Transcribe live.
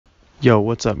Yo,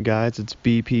 what's up guys? It's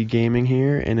BP Gaming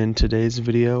here, and in today's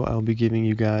video I'll be giving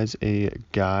you guys a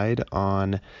guide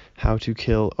on how to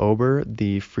kill Obor,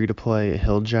 the free-to-play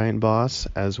hill giant boss,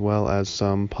 as well as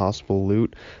some possible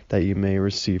loot that you may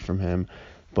receive from him.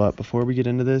 But before we get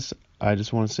into this, I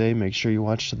just want to say make sure you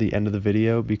watch to the end of the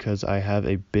video because I have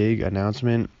a big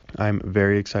announcement I'm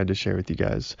very excited to share with you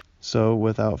guys. So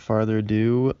without further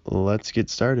ado, let's get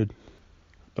started.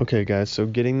 Okay guys, so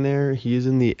getting there, he's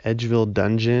in the Edgeville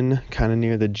dungeon, kind of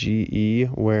near the GE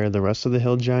where the rest of the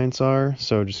hill giants are.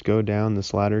 So just go down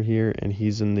this ladder here and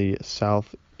he's in the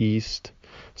the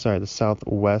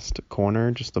southwest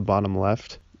corner, just the bottom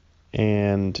left.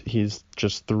 And he's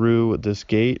just through this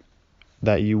gate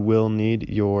that you will need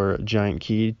your giant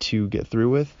key to get through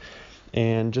with.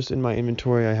 And just in my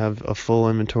inventory, I have a full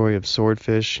inventory of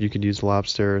swordfish. You could use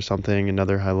lobster or something,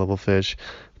 another high level fish.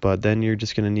 But then you're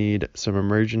just going to need some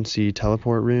emergency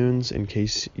teleport runes in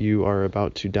case you are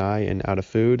about to die and out of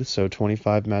food. So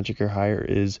 25 magic or higher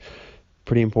is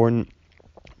pretty important.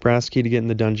 Brass key to get in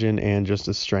the dungeon and just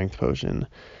a strength potion.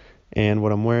 And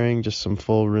what I'm wearing, just some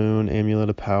full rune, amulet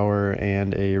of power,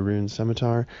 and a rune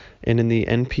scimitar. And in the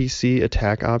NPC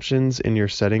attack options in your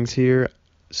settings here,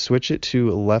 switch it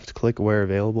to left click where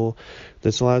available.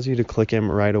 This allows you to click him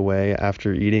right away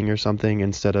after eating or something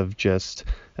instead of just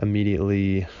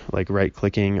immediately like right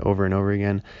clicking over and over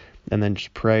again. And then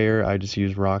just prayer, I just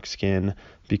use rock skin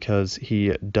because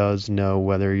he does know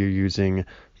whether you're using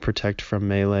protect from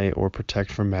melee or protect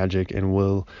from magic and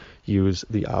will use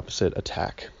the opposite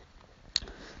attack.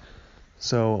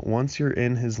 So once you're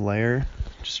in his lair,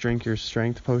 just drink your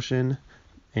strength potion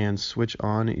and switch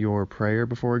on your prayer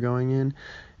before going in.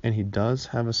 And he does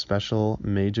have a special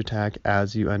mage attack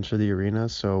as you enter the arena,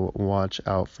 so watch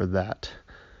out for that.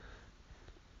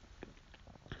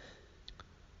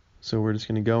 So we're just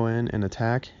going to go in and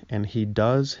attack, and he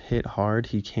does hit hard.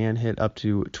 He can hit up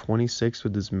to 26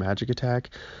 with his magic attack,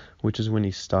 which is when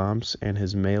he stomps, and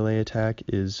his melee attack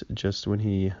is just when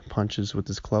he punches with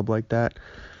his club like that,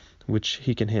 which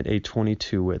he can hit a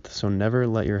 22 with. So never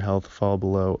let your health fall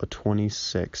below a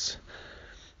 26.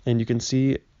 And you can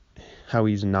see how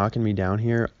he's knocking me down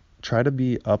here. Try to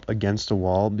be up against a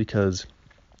wall because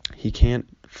he can't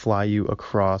fly you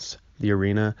across the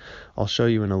arena. I'll show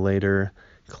you in a later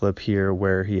clip here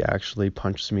where he actually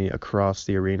punches me across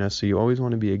the arena, so you always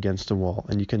want to be against a wall.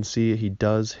 And you can see he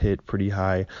does hit pretty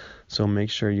high, so make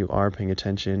sure you are paying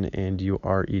attention and you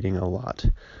are eating a lot.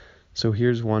 So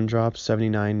here's one drop,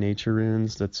 79 nature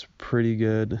runes. That's pretty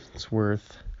good. It's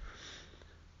worth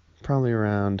probably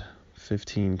around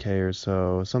 15k or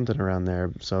so, something around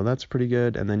there. So that's pretty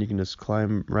good. And then you can just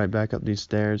climb right back up these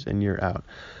stairs and you're out.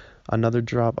 Another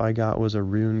drop I got was a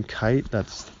rune kite.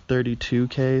 That's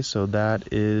 32k, so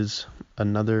that is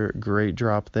another great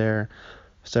drop there.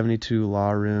 72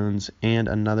 law runes and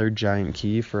another giant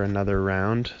key for another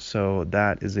round. So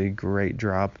that is a great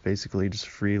drop, basically just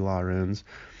free law runes.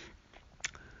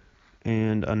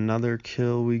 And another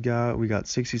kill we got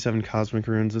 67 cosmic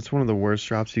runes. It's one of the worst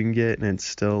drops you can get, and it's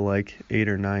still like 8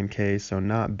 or 9k, so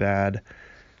not bad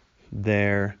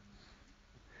there.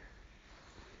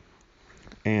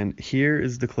 And here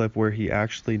is the clip where he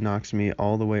actually knocks me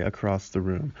all the way across the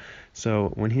room.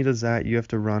 So when he does that, you have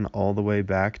to run all the way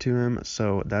back to him,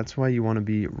 so that's why you want to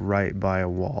be right by a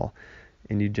wall.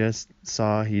 And you just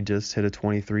saw he just hit a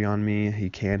 23 on me.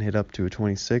 He can hit up to a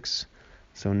 26.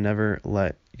 So never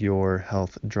let your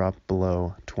health drop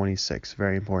below 26.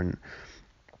 Very important.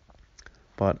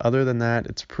 But other than that,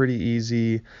 it's pretty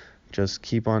easy. Just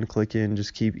keep on clicking,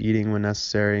 just keep eating when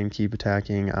necessary, and keep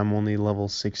attacking. I'm only level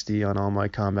 60 on all my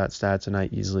combat stats, and I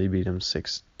easily beat him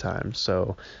 6 times.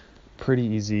 So pretty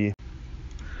easy.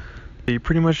 You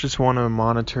pretty much just want to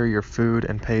monitor your food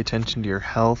and pay attention to your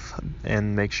health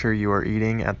and make sure you are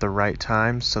eating at the right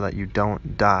time so that you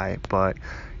don't die. But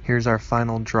here's our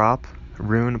final drop.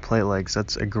 Rune plate legs,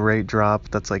 that's a great drop.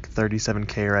 That's like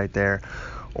 37k right there.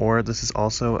 Or this is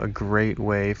also a great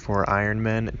way for Iron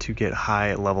Men to get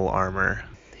high level armor.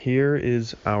 Here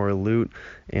is our loot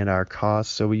and our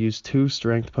cost. So we used 2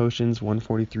 strength potions,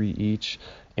 143 each,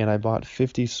 and I bought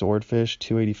 50 swordfish,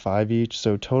 285 each.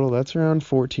 So total that's around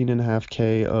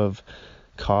 14.5k of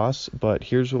costs. But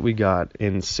here's what we got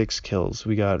in 6 kills.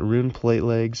 We got rune plate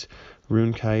legs,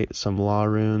 rune kite, some law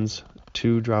runes,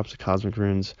 2 drops of cosmic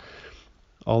runes,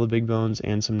 all the big bones,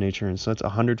 and some nature runes. So that's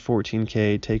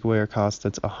 114k. Take away our cost,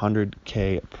 that's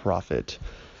 100k profit.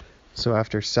 So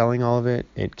after selling all of it,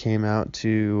 it came out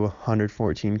to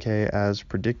 114k as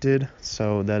predicted.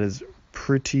 So that is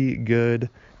pretty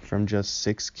good from just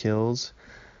 6 kills.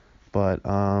 But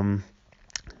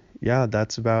yeah,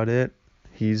 that's about it.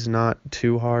 He's not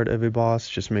too hard of a boss.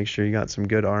 Just make sure you got some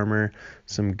good armor,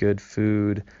 some good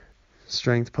food,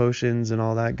 strength potions, and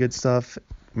all that good stuff.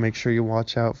 Make sure you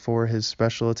watch out for his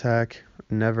special attack.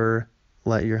 Never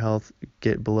let your health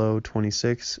get below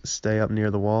 26. Stay up near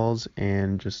the walls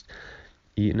and just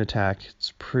eat and attack.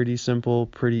 It's pretty simple,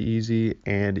 pretty easy,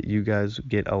 and you guys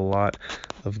get a lot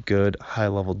of good high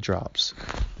level drops.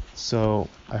 So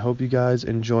I hope you guys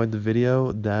enjoyed the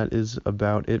video. That is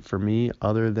about it for me,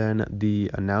 other than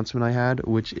the announcement I had,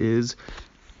 which is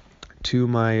to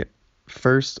my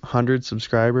first 100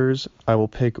 subscribers, I will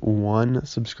pick one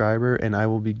subscriber and I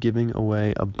will be giving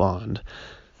away a bond.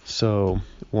 So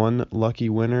one lucky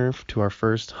winner to our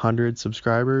first 100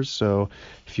 subscribers. So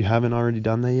if you haven't already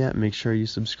done that yet, make sure you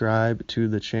subscribe to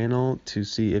the channel to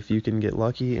see if you can get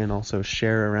lucky, and also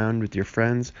share around with your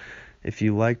friends. If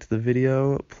you liked the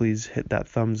video, please hit that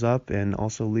thumbs up and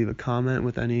also leave a comment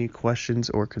with any questions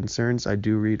or concerns. I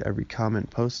do read every comment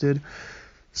posted.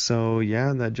 So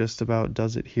yeah, that just about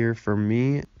does it here for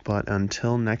me. But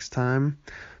until next time,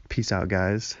 peace out,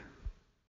 guys.